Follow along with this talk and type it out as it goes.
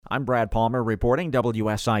I'm Brad Palmer reporting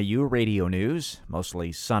WSIU Radio News.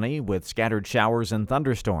 Mostly sunny with scattered showers and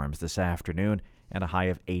thunderstorms this afternoon and a high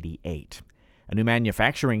of 88. A new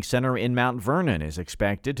manufacturing center in Mount Vernon is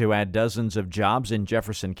expected to add dozens of jobs in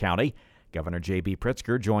Jefferson County. Governor J.B.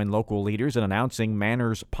 Pritzker joined local leaders in announcing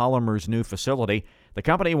Manners Polymer's new facility. The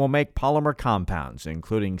company will make polymer compounds,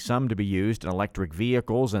 including some to be used in electric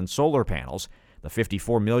vehicles and solar panels. The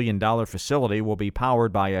 $54 million facility will be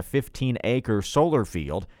powered by a 15-acre solar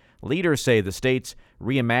field. Leaders say the state's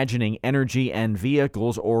Reimagining Energy and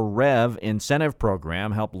Vehicles, or REV, incentive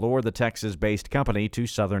program helped lure the Texas-based company to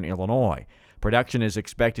southern Illinois. Production is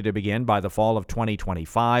expected to begin by the fall of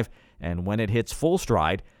 2025, and when it hits full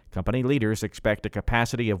stride, company leaders expect a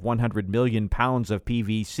capacity of 100 million pounds of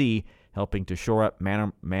PVC, helping to shore up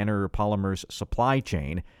Manner Polymer's supply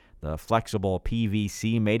chain. The flexible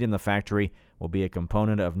PVC made in the factory will be a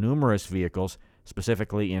component of numerous vehicles,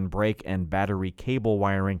 specifically in brake and battery cable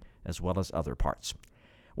wiring, as well as other parts.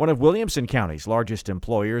 One of Williamson County's largest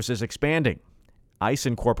employers is expanding.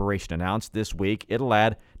 Eisen Corporation announced this week it'll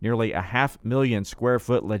add nearly a 500,000 square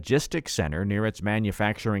foot logistics center near its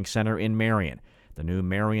manufacturing center in Marion. The new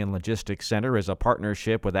Marion Logistics Center is a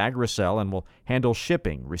partnership with Agricel and will handle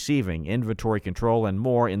shipping, receiving, inventory control, and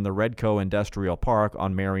more in the Redco Industrial Park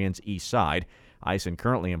on Marion's east side. Eisen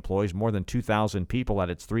currently employs more than 2,000 people at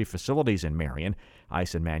its 3 facilities in Marion: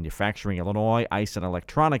 Eisen Manufacturing Illinois, Eisen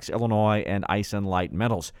Electronics Illinois, and Eisen Light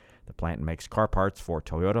Metals. The plant makes car parts for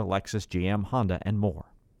Toyota, Lexus, GM, Honda, and more.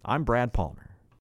 I'm Brad Palmer.